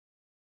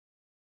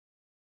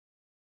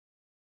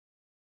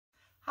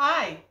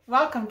Hi,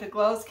 welcome to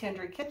Glow's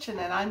Kindred Kitchen,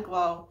 and I'm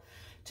Glow.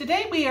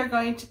 Today we are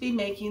going to be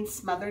making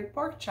smothered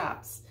pork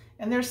chops,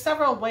 and there's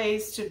several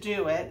ways to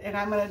do it, and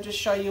I'm going to just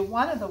show you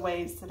one of the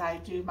ways that I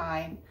do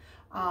mine.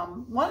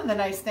 One of the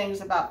nice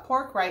things about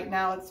pork right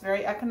now, it's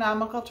very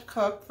economical to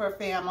cook for a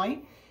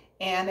family,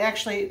 and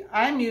actually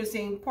I'm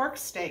using pork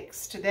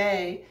steaks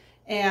today,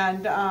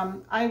 and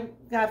I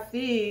got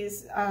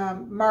these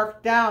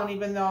marked down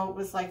even though it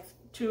was like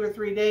 2 or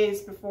 3 days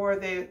before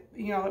it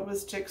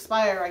was to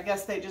expire. I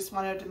guess they just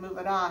wanted to move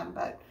it on,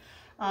 but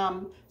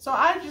so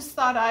I just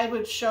thought I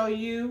would show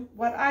you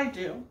what I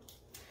do.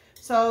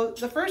 So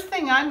the first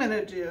thing I'm going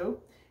to do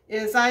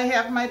is I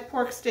have my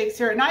pork steaks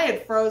here, and I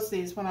had froze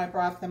these when I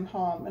brought them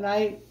home,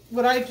 and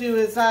what I do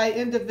is I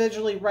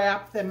individually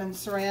wrap them in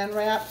saran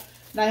wrap,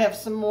 and I have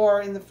some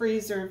more in the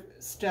freezer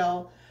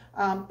still.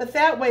 But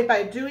that way,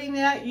 by doing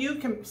that, you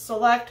can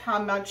select how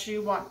much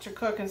you want to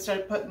cook instead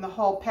of putting the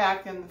whole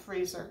pack in the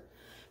freezer.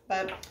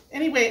 But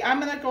anyway,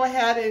 I'm going to go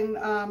ahead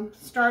and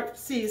start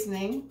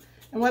seasoning.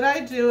 And what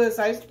I do is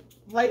I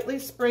lightly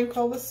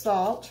sprinkle the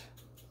salt.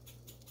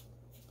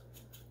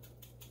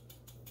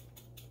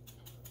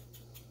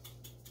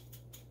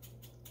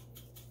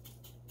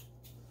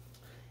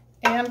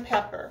 And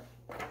pepper.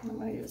 I'm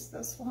going to use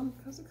this one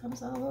because it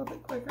comes out a little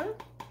bit quicker.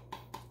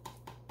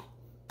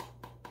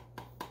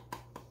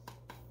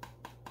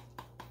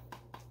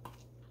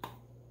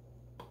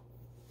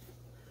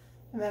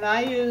 And then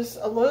I use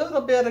a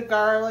little bit of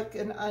garlic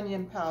and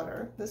onion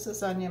powder. This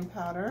is onion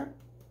powder.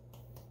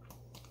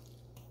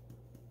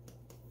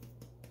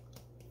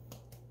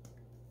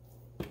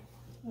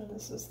 And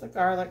this is the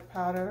garlic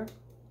powder.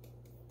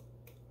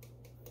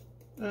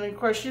 And of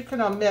course you can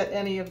omit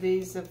any of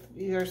these if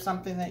there's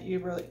something that you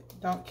really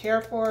don't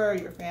care for or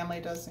your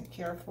family doesn't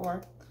care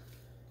for.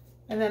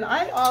 And then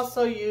I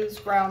also use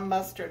ground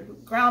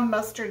mustard. Ground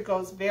mustard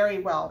goes very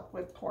well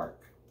with pork.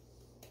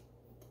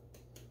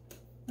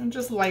 And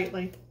just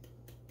lightly.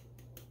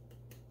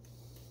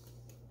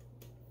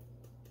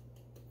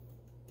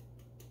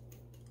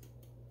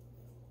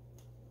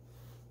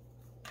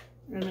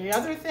 And the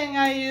other thing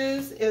I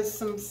use is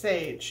some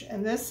sage,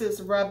 and this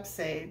is rub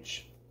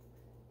sage.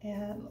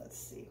 And let's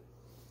see.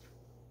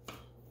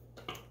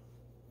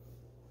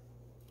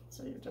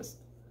 So you just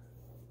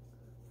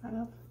kind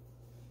of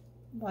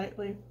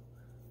lightly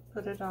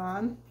put it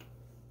on.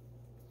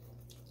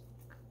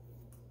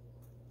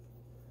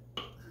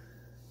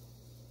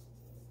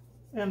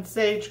 And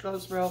sage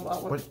goes real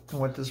well with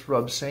What does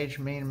rub sage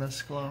mean, Miss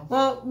Glow?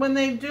 Well, when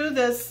they do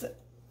this,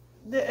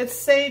 it's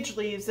sage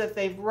leaves that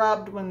they've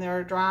rubbed when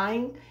they're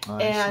drying,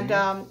 and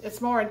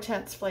it's more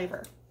intense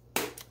flavor.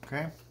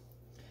 Okay.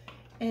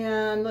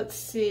 And let's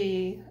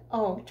see.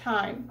 Oh,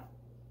 thyme.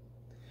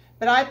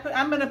 But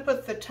I'm going to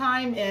put the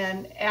thyme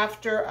in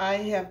after I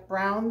have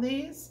browned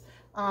these.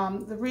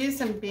 The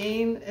reason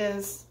being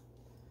is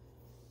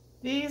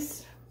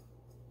these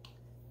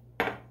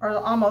are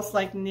almost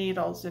like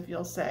needles, if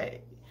you'll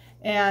say.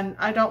 And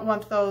I don't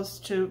want those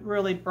to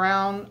really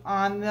brown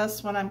on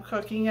this when I'm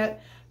cooking it,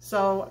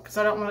 so because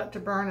I don't want it to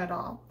burn at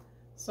all.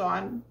 So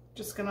I'm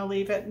just going to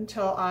leave it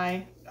until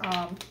I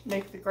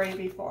make the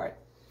gravy for it.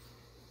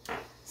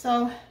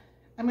 So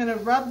I'm going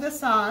to rub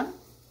this on.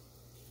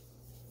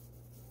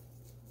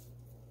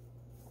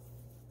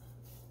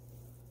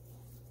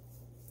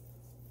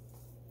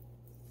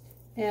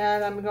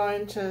 And I'm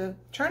going to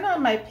turn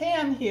on my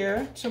pan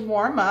here to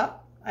warm up.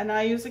 And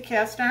I use a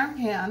cast iron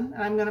pan,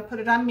 and I'm going to put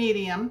it on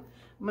medium.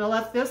 I'm going to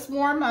let this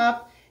warm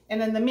up,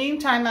 and in the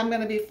meantime I'm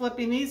going to be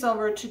flipping these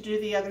over to do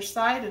the other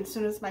side. And as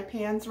soon as my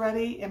pan's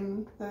ready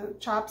and the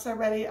chops are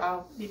ready,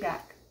 I'll be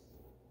back.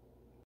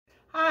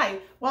 Hi,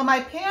 well, my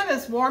pan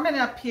is warming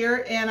up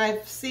here, and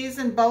I've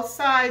seasoned both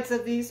sides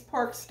of these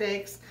pork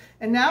steaks,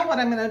 and now what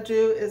I'm going to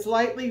do is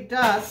lightly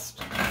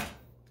dust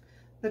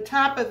the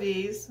top of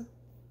these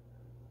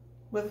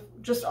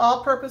with just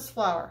all-purpose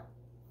flour.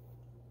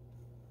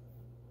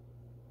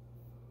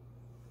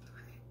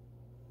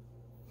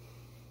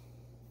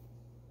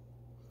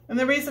 And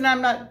the reason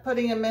I'm not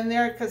putting them in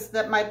there because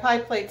that my pie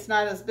plate's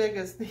not as big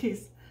as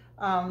these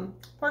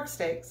pork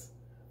steaks.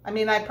 I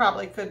mean, I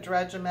probably could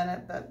dredge them in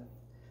it, but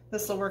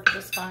this will work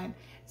just fine.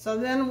 So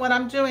then what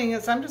I'm doing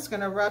is I'm just going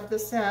to rub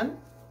this in.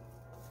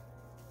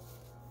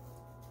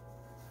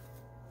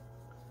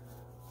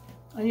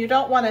 And you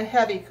don't want a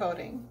heavy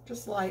coating,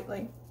 just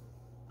lightly.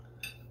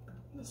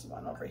 This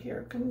one over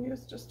here can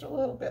use just a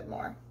little bit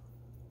more.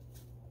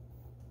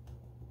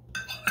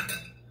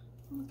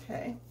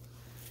 Okay.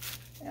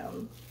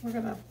 And we're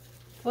going to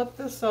flip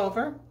this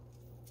over.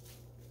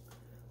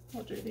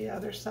 We'll do the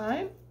other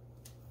side.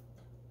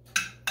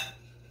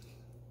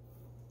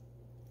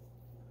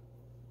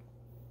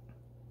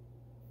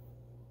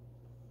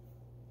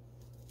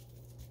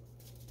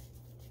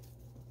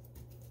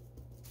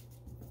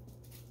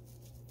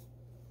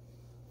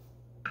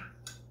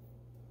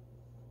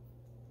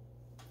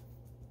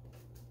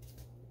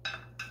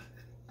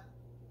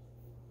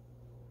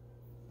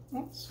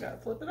 Oops, got to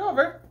flip it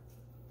over.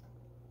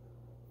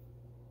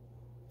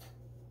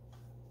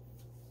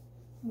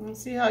 You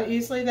see how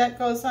easily that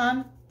goes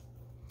on?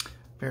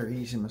 Very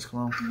easy, Miss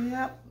Chloe.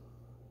 Yep.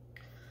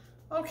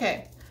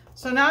 Okay,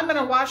 so now I'm going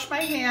to wash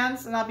my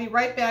hands, and I'll be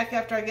right back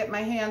after I get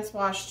my hands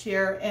washed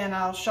here, and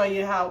I'll show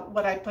you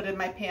what I put in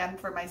my pan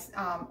for my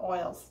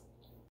oils.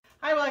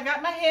 All right, well, I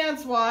got my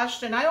hands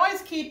washed, and I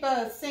always keep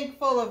a sink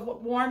full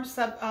of warm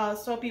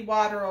soapy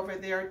water over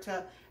there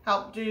to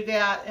help do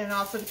that, and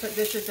also to put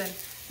dishes in.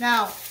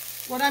 Now,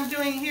 what I'm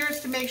doing here is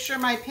to make sure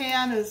my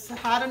pan is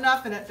hot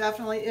enough, and it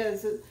definitely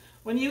is.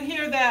 When you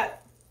hear that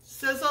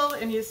sizzle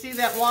and you see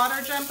that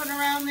water jumping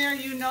around there,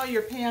 you know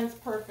your pan's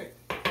perfect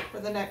for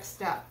the next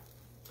step.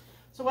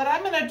 So what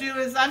I'm going to do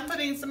is I'm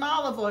putting some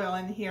olive oil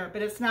in here,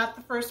 but it's not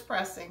the first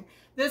pressing.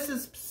 This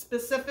is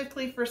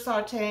specifically for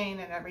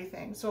sauteing and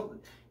everything, so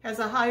it has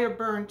a higher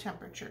burn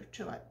temperature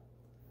to it.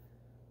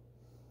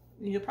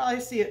 You'll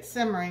probably see it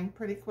simmering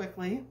pretty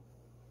quickly.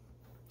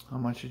 How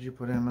much did you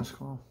put in, Miss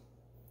Chloe?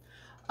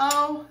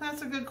 Oh,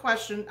 that's a good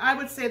question. I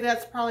would say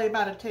that's probably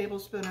about 1.5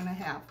 tablespoons.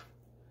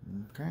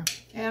 Okay.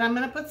 And I'm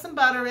going to put some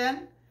butter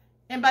in.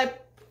 And by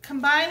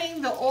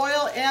combining the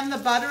oil and the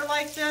butter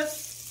like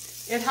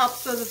this, it helps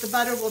so that the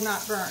butter will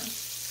not burn.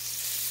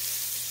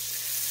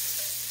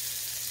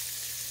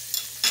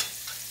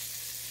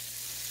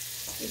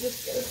 You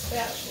just get a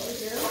spatula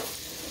here.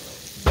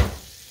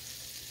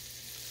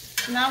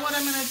 Now what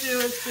I'm going to do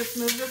is just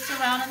move this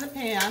around in the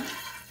pan.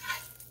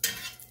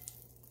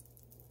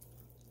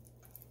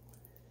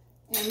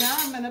 And now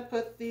I'm going to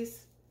put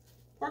these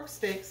pork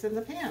steaks in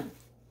the pan.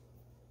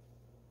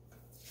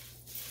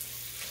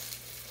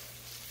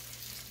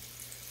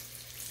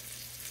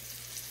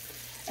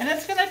 And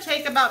it's going to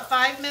take about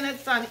 5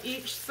 minutes on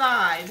each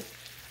side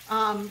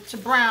to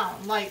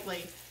brown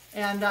lightly.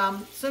 And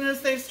as soon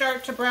as they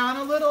start to brown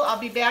a little, I'll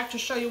be back to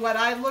show you what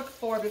I look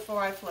for before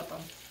I flip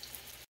them.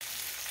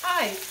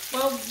 Hi,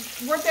 well,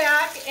 we're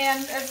back,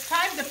 and it's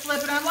time to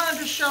flip it. I wanted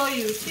to show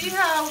you. See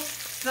how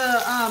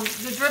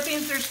the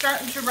drippings are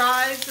starting to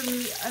rise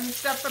and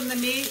stuff from the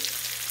meat?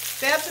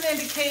 That's an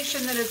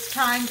indication that it's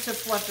time to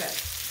flip it.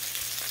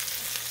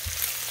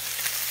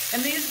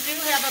 And these do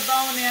have a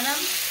bone in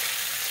them.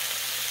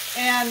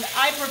 And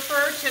I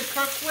prefer to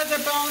cook with a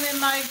bone in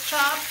my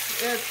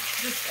chops. It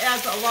just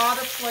adds a lot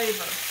of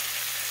flavor.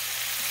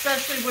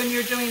 Especially when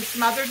you're doing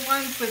smothered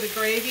ones with a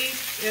gravy.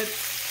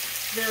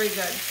 It's very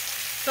good.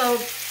 So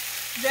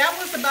that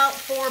was about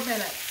 4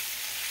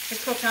 minutes to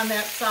cook on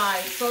that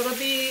side. So it'll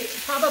be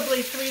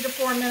probably 3 to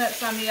 4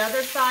 minutes on the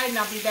other side, and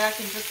I'll be back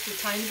in just a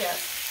tiny bit.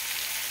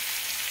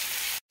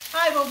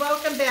 Hi, well,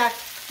 welcome back.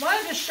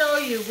 Wanted to show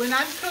you, when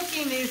I'm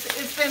cooking these,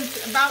 it's been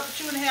about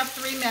 2.5 to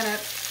 3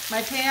 minutes.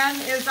 My pan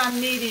is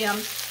on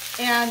medium,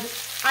 and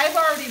I've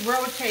already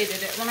rotated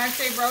it. When I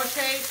say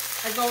rotate,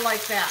 I go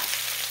like that,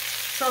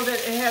 so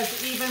that it has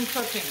even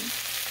cooking.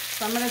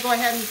 So I'm going to go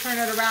ahead and turn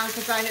it around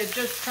because I had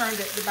just turned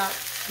it about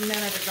a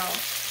minute ago.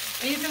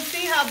 And you can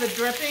see how the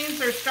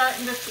drippings are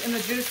starting to, and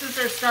the juices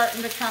are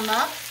starting to come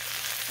up,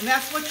 and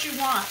that's what you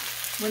want.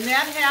 When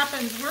that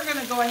happens, we're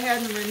going to go ahead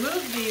and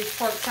remove these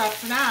pork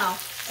chops now,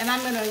 and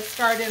I'm going to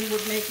start in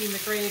with making the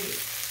gravy.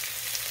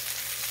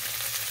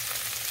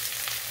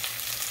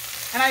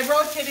 And I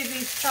rotated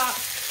these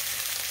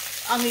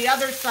chops on the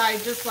other side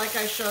just like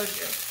I showed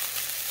you.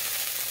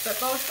 But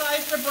both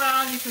sides are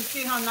brown. You can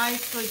see how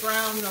nicely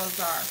brown those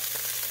are.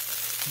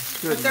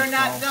 Good, but they're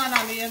not done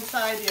on the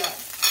inside yet.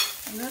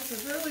 And this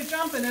is really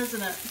jumping,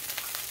 isn't it?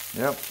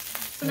 Yep.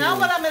 So now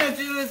what I'm going to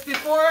do is,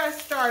 before I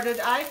started,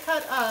 I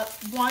cut up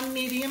 1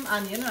 medium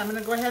onion. I'm going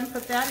to go ahead and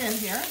put that in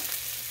here.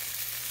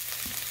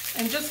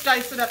 And just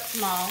dice it up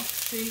small.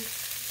 See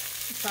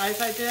the size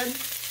I did?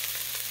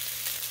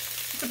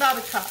 It's about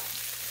a cup.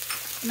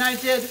 And I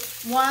did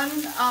 1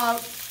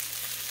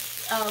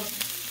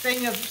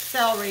 thing of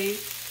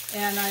celery,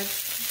 and I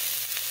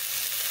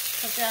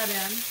put that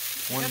in.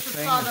 This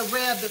is called a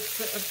rib of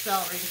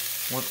celery.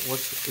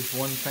 Is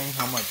 1 thing?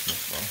 How much,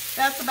 Miss Chloe?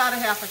 That's about a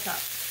 1/2 cup.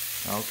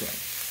 Okay.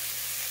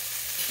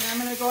 And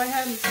I'm going to go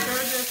ahead and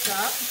stir this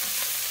up.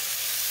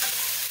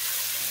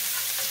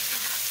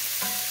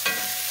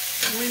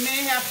 We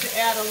may have to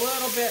add a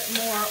little bit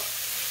more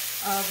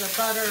of the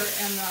butter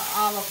and the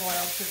olive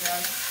oil to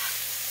this.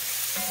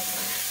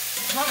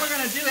 What we're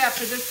going to do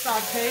after this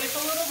sautés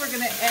a little, we're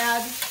going to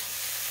add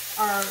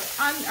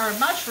our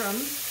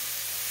mushrooms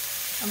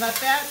and let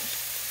that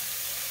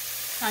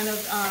kind of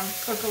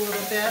cook a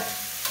little bit.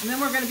 And then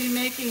we're going to be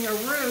making a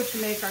roux to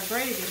make our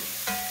gravy.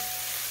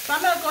 So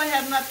I'm going to go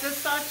ahead and let this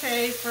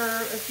saute for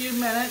a few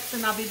minutes,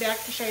 and I'll be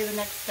back to show you the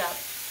next step.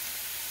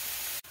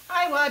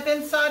 Hi, well, I've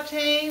been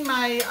sauteing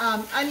my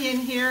onion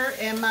here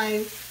and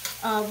my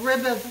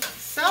rib of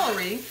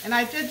celery, and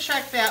I did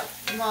check that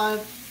while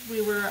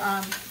we were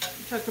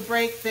took a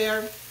break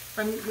there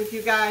with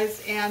you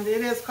guys, and it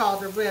is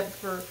called a rib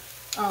for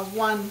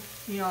one,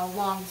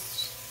 long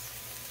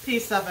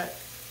piece of it.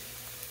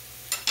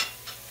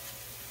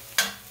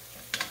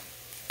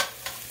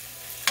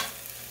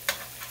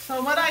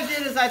 So what I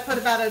did is I put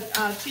about a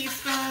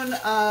teaspoon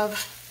of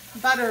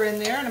butter in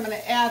there, and I'm going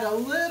to add a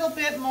little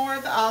bit more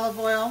of the olive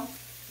oil,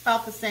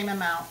 about the same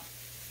amount.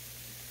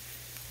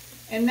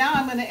 And now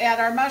I'm going to add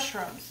our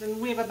mushrooms,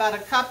 and we have about a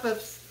cup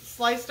of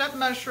sliced up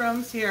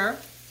mushrooms here.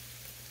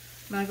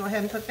 I'm going to go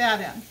ahead and put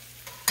that in.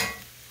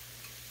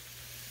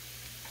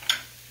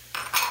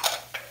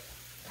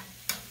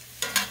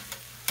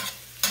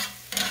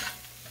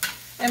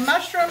 And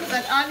mushrooms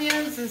and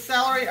onions and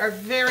celery are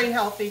very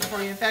healthy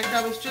for you. In fact,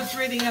 I was just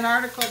reading an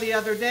article the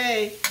other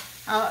day.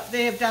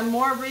 They have done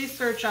more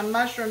research on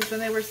mushrooms,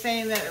 and they were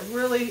saying that it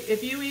really,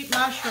 if you eat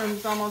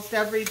mushrooms almost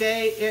every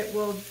day, it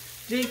will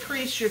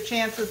decrease your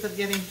chances of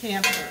getting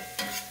cancer.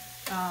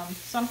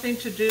 Something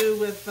to do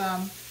with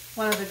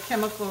one of the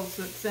chemicals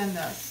that's in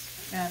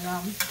this. And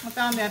I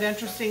found that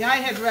interesting. I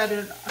had read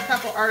a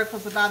couple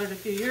articles about it a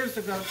few years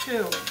ago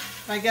too.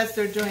 I guess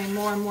they're doing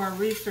more and more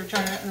research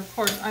on it. And of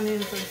course,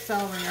 onions and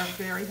celery are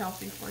very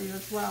healthy for you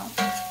as well.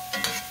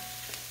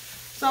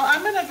 So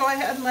I'm going to go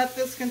ahead and let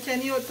this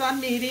continue. It's on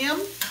medium.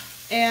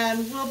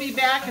 And we'll be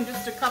back in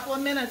just a couple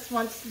of minutes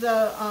once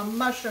the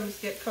mushrooms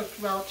get cooked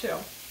well too.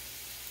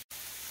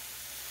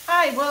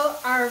 Hi, well,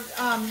 our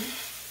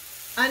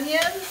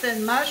onions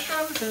and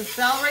mushrooms and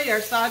celery are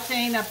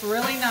sauteing up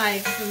really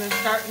nice, and they're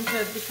starting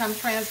to become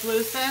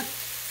translucent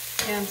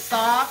and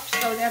soft.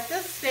 So at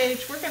this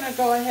stage, we're going to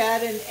go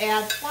ahead and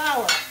add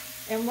flour.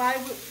 And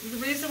the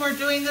reason we're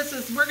doing this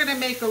is we're going to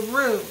make a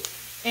roux.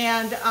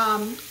 And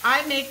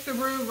I make the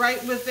roux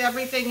right with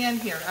everything in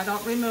here. I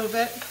don't remove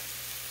it.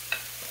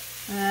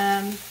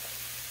 And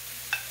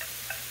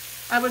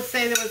I would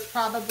say there was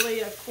probably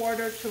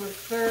 1/4 to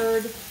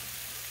 1/3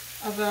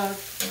 of a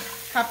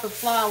cup of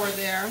flour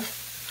there.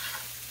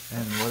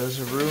 And what is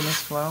a roux,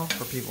 Miss Flo,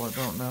 for people that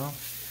don't know?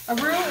 A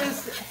roux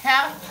is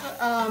half,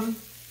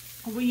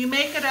 well, you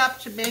make it up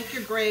to make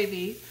your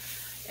gravy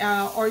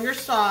or your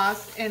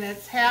sauce, and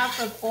it's half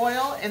of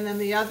oil, and then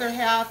the other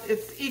half,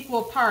 it's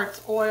equal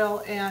parts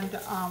oil and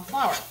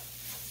flour.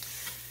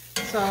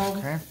 So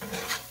okay.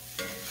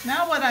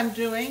 Now what I'm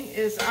doing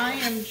is I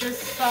am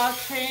just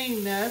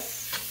sauteing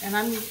this, and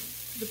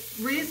the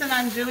reason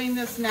I'm doing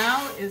this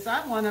now is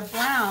I want to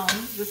brown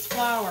this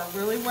flour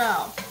really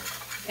well.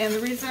 And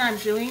the reason I'm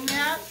doing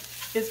that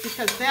is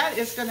because that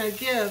is going to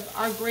give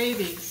our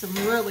gravy some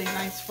really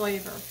nice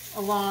flavor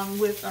along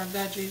with our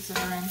veggies that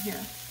are in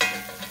here.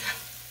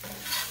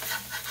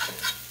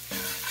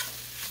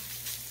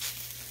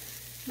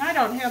 And I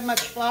don't have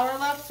much flour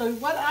left, so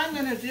what I'm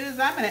going to do is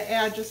I'm going to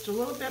add just a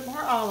little bit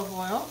more olive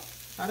oil,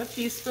 about a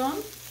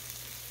teaspoon,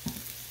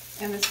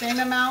 and the same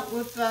amount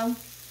with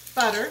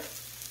butter.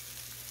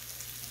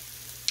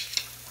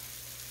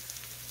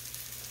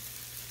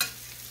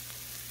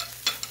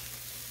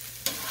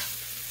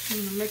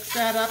 Mix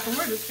that up, and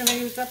we're just going to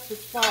use up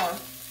this flour,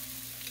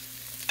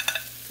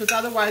 because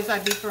otherwise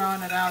I'd be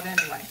throwing it out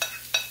anyway.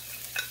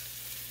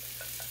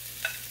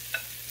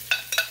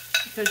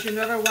 Because you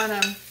never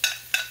want to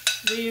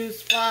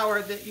reuse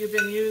flour that you've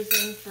been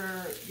using for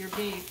your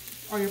meat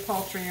or your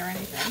poultry or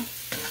anything.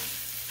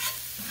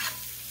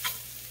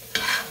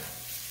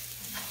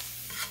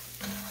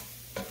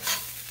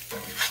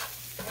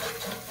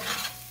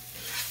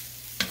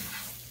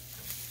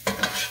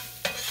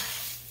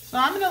 So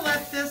I'm going to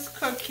let this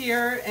cook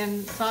here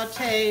and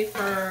saute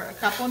for a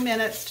couple of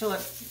minutes till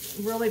it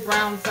really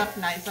browns up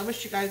nice. I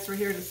wish you guys were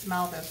here to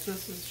smell this.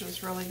 This is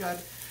just really good.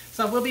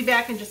 So we'll be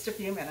back in just a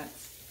few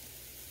minutes.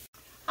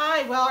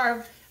 Hi, well,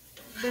 I've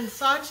been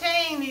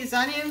sauteing these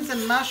onions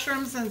and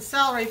mushrooms and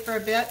celery for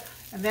a bit,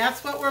 and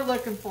that's what we're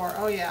looking for.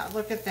 Oh yeah,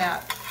 look at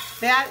that.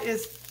 That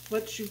is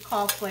what you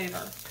call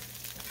flavor.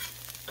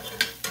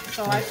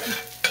 So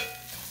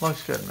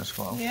Looks good, Miss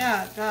Flo.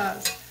 Yeah, it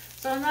does.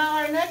 So now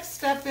our next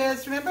step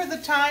is, remember the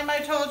thyme I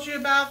told you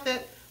about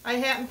that I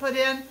hadn't put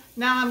in?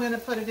 Now I'm going to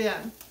put it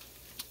in.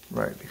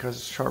 Right, because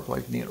it's sharp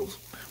like needles.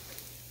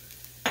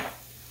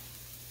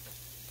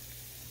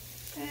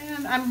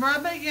 And I'm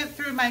rubbing it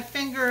through my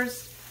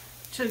fingers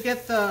to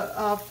get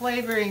the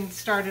flavoring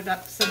started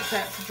up since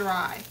that's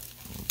dry.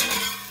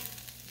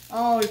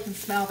 Oh, you can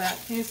smell that.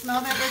 Can you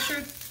smell that,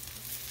 Richard?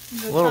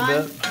 A little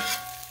bit.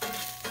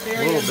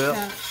 Very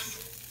intense.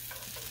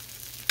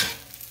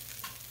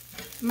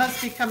 It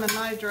must be coming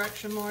my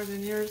direction more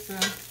than yours,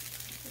 then.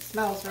 It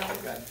smells really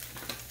good.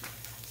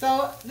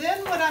 So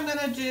then what I'm going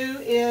to do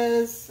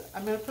is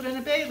I'm going to put in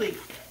a bay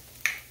leaf.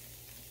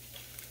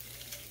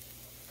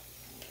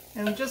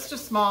 And just a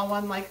small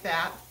one like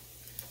that.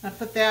 I'll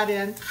put that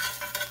in.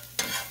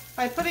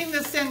 By putting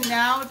this in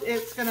now,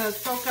 it's going to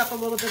soak up a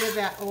little bit of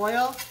that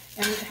oil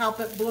and help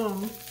it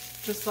bloom,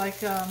 just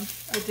like I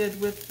did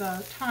with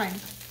thyme,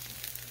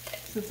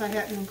 since I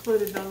hadn't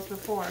included those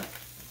before.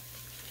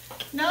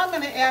 Now I'm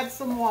going to add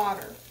some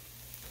water.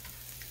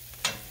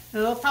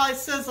 And it'll probably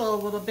sizzle a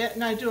little bit,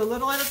 and I do a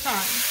little at a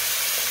time.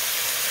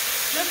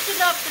 Just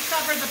enough to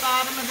cover the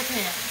bottom of the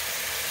pan.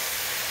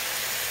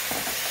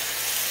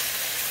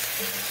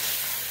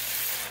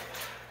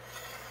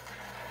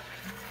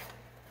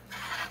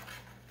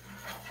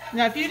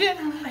 Now if you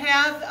didn't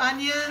have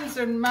onions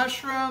and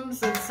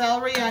mushrooms and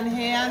celery on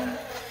hand,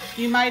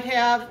 you might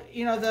have,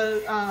 you know,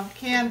 the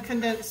canned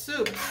condensed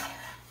soups.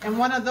 And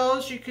one of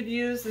those you could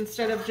use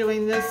instead of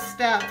doing this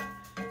step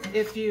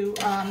if you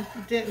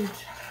didn't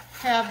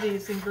have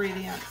these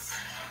ingredients.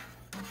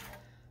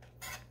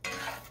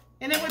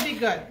 And it would be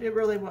good. It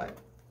really would.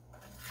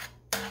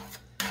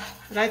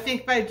 But I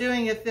think by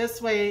doing it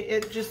this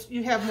way,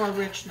 you have more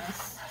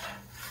richness.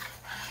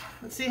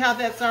 Let's see how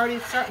that's already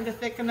starting to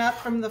thicken up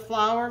from the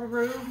flour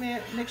roux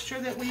mixture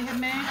that we had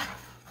made.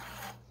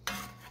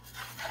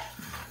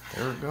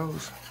 There it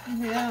goes.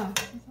 Yeah,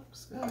 it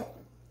looks good.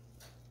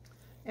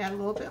 Add a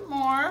little bit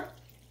more.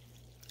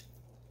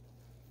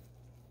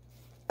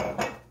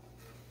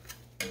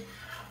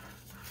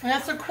 And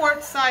that's a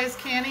quart-size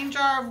canning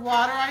jar of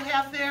water I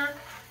have there.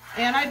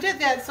 And I did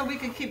that so we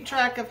could keep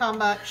track of how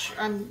much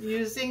I'm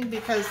using,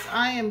 because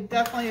I am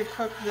definitely a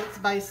cook that's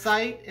by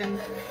sight, and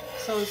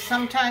so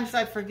sometimes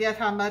I forget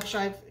how much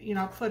I've,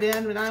 put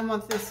in, but I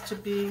want this to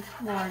be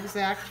more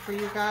exact for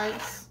you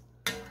guys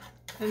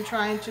and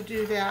trying to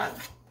do that.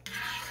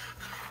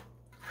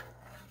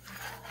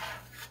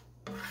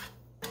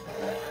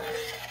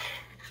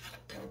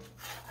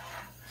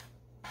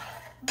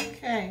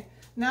 Okay,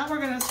 now we're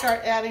going to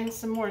start adding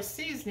some more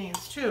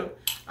seasonings too.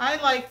 I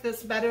like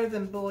this better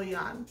than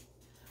bouillon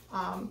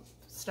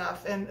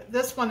stuff, and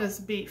this one is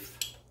beef.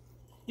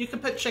 You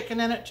could put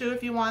chicken in it too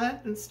if you want it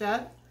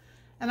instead.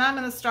 And I'm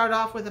going to start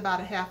off with about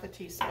a half a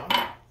teaspoon.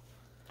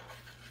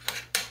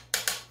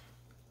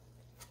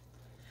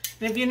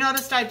 And if you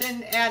noticed, I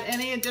didn't add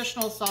any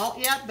additional salt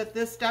yet, but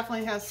this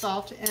definitely has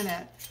salt in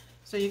it.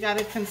 So you got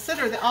to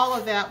consider all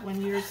of that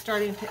when you're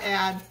starting to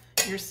add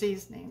your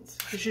seasonings,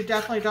 because you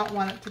definitely don't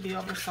want it to be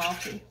over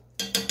salty.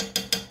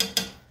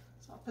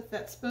 So I'll put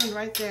that spoon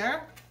right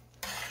there.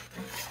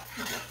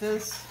 Get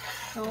this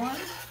going.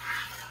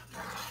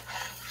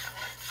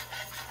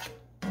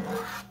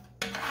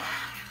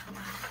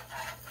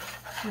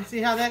 And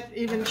see how that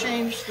even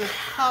changed the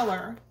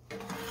color?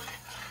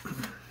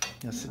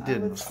 Yes, it did.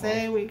 I would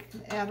say we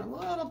can add a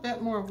little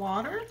bit more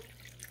water.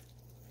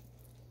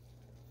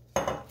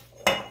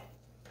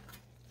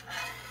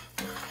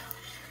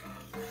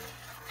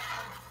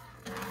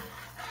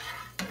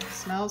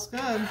 Smells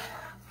good.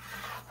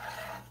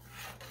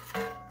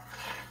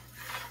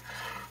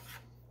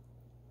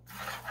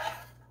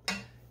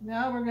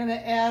 Now we're going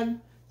to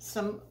add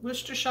some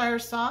Worcestershire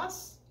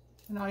sauce,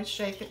 and always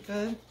shake it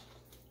good.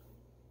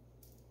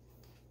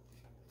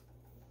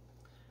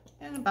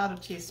 And about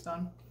a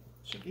teaspoon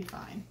should be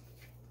fine.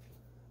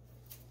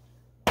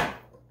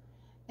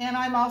 And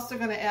I'm also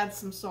going to add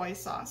some soy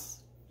sauce,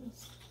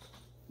 just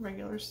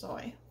regular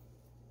soy,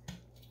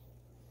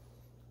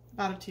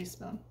 about a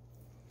teaspoon.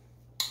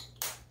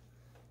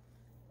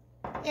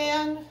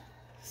 And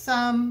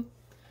some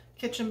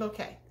kitchen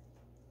Bouquet.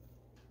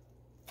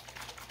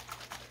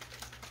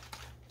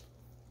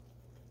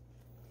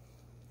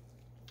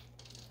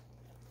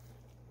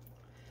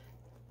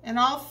 And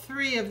all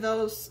three of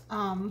those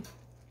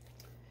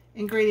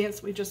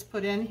ingredients we just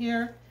put in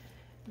here,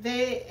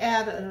 they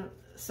add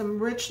some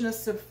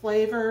richness of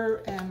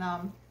flavor,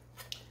 and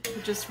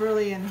it just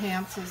really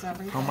enhances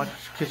everything. How much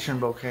kitchen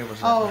Bouquet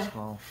was that, Miss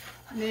Flo?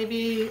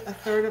 Maybe a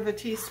third of a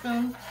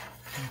teaspoon.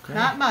 Okay.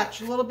 Not much.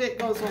 A little bit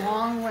goes a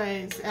long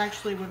ways,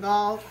 actually, with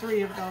all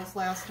three of those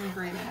last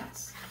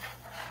ingredients.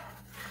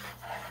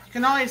 You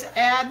can always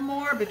add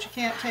more, but you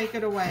can't take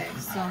it away.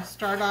 So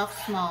start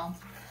off small.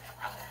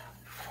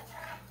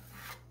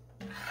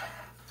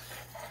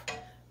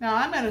 Now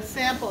I'm going to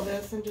sample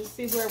this and just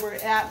see where we're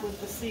at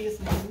with the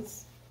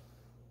seasonings.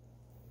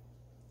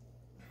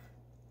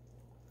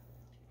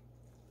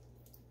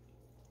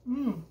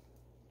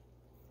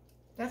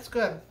 That's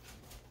good.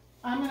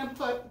 I'm going to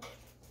put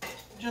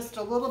just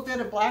a little bit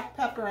of black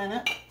pepper in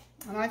it,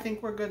 and I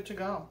think we're good to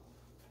go.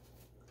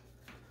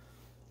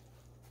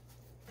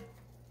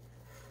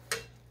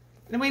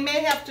 And we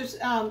may have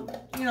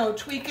to,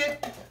 tweak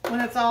it when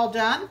it's all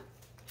done.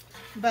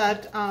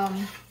 But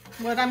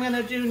what I'm going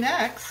to do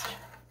next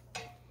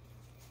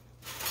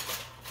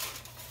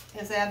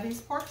is add these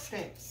pork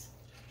steaks.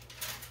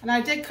 And I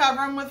did cover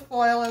them with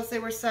foil as they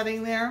were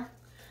setting there.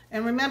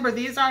 And remember,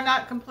 these are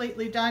not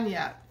completely done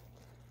yet.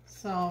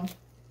 So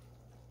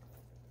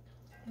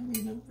let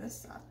me move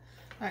this up.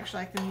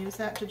 Actually, I can use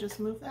that to just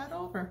move that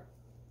over.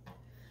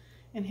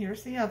 And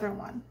here's the other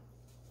one.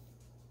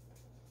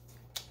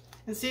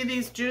 And see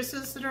these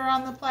juices that are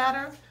on the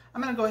platter?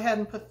 I'm going to go ahead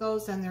and put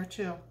those in there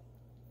too,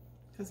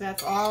 because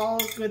that's all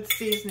good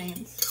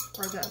seasonings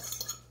for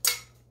this.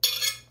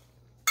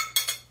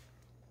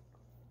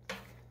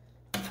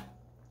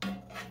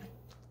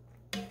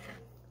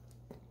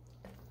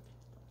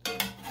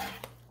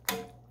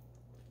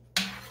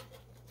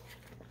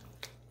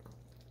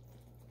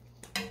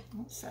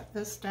 Set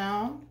this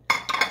down.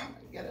 I'm going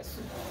to get a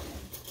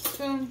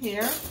spoon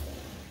here.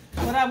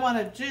 What I want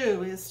to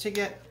do is to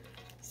get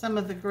some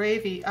of the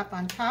gravy up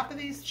on top of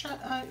these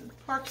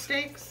pork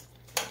steaks.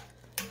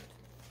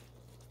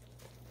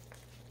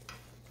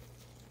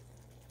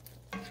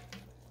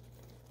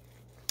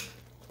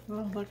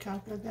 Oh, look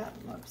how good that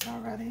looks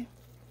already.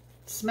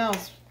 It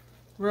smells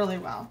really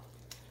well.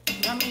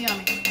 Yummy,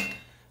 yummy.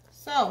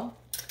 So,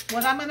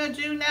 what I'm going to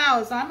do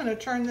now is I'm going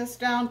to turn this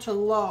down to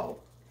low.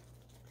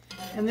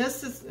 And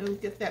this is,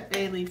 get that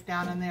bay leaf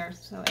down in there,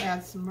 so it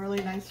adds some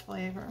really nice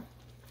flavor.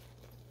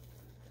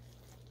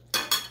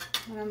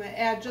 And I'm going to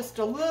add just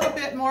a little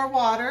bit more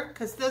water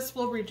because this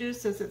will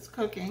reduce as it's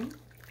cooking.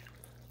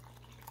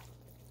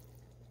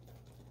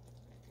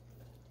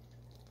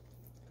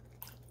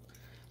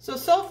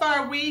 So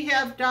far we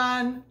have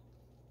done,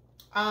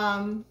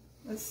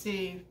 let's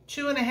see,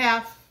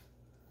 2.5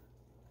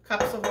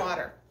 cups of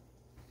water.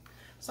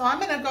 So I'm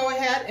going to go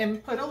ahead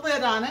and put a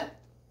lid on it.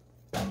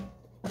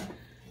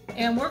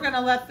 And we're going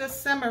to let this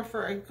simmer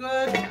for a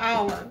good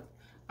hour.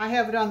 I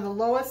have it on the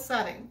lowest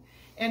setting.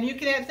 And you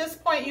can, at this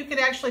point, you could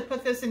actually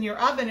put this in your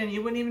oven and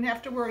you wouldn't even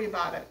have to worry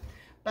about it.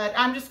 But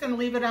I'm just going to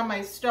leave it on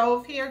my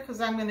stove here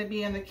because I'm going to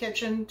be in the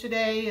kitchen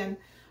today. And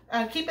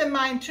keep in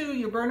mind too,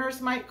 your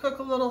burners might cook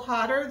a little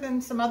hotter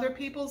than some other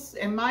people's,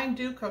 and mine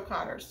do cook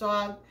hotter. So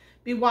I'll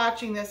be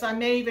watching this. I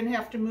may even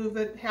have to move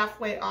it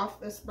halfway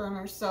off this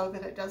burner so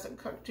that it doesn't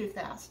cook too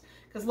fast.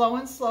 Because low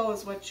and slow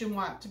is what you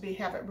want to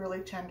have it really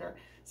tender.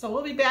 So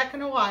we'll be back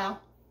in a while.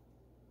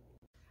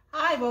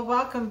 Hi, well,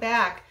 welcome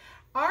back.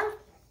 Our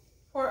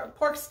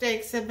pork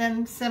steaks have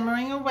been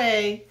simmering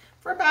away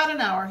for about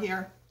an hour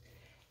here.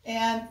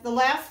 And the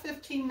last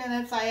 15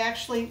 minutes, I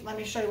actually, let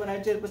me show you what I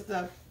did with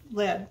the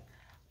lid.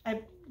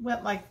 I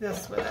went like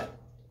this with it.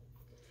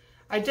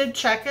 I did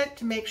check it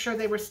to make sure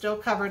they were still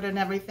covered and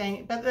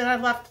everything, but then I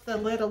left the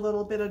lid a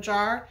little bit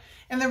ajar.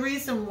 And the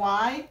reason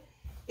why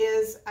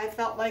is I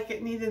felt like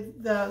it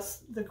needed,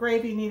 the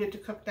gravy needed to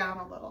cook down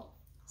a little.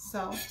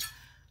 So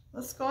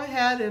let's go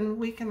ahead and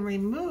we can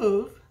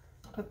remove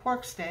the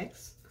pork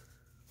steaks.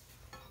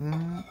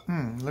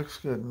 Looks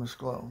good, Miss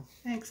Glow.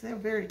 Thanks, they're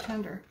very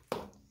tender.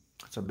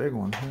 It's a big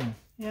one, too.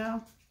 Yeah.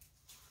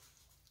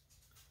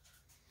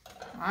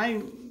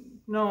 I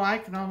know I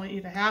can only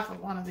eat a half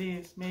of one of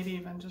these, maybe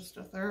even just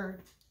a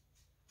third.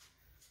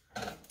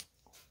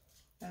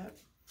 But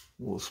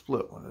we'll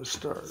split when it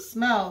starts.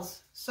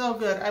 Smells so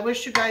good. I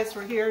wish you guys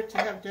were here to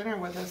have dinner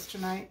with us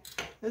tonight.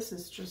 This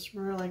is just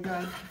really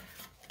good.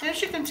 As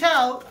you can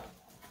tell,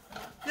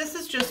 this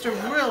is just a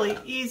really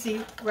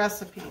easy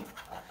recipe.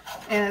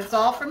 And it's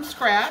all from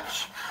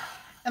scratch.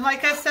 And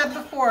like I said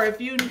before,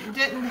 if you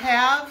didn't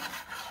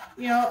have,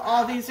 you know,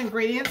 all these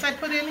ingredients I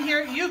put in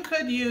here, you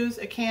could use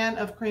a can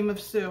of cream of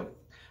soup,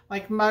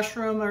 like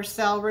mushroom or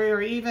celery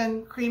or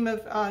even cream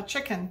of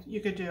chicken you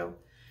could do.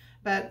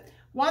 But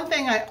one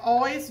thing I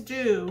always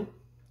do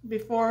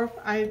before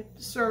I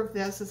serve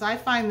this is I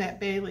find that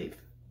bay leaf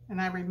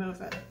and I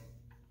remove it.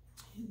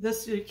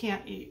 This you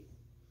can't eat.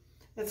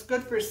 It's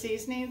good for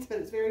seasonings, but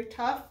it's very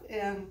tough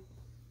and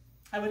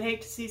I would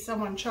hate to see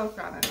someone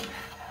choke on it.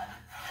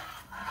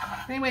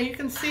 Anyway, you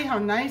can see how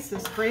nice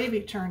this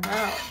gravy turned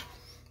out.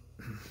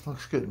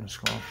 Looks good, Miss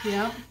Glow.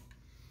 Yeah.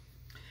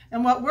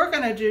 And what we're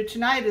going to do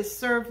tonight is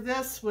serve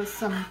this with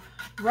some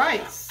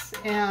rice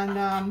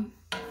and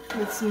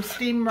with some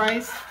steamed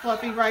rice,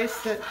 fluffy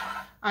rice that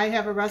I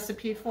have a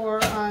recipe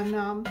for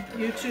on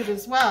YouTube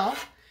as well.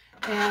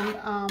 And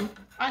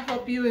I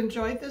hope you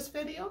enjoyed this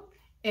video.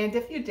 And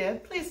if you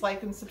did, please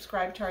like and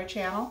subscribe to our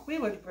channel. We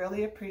would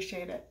really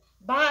appreciate it.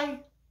 Bye.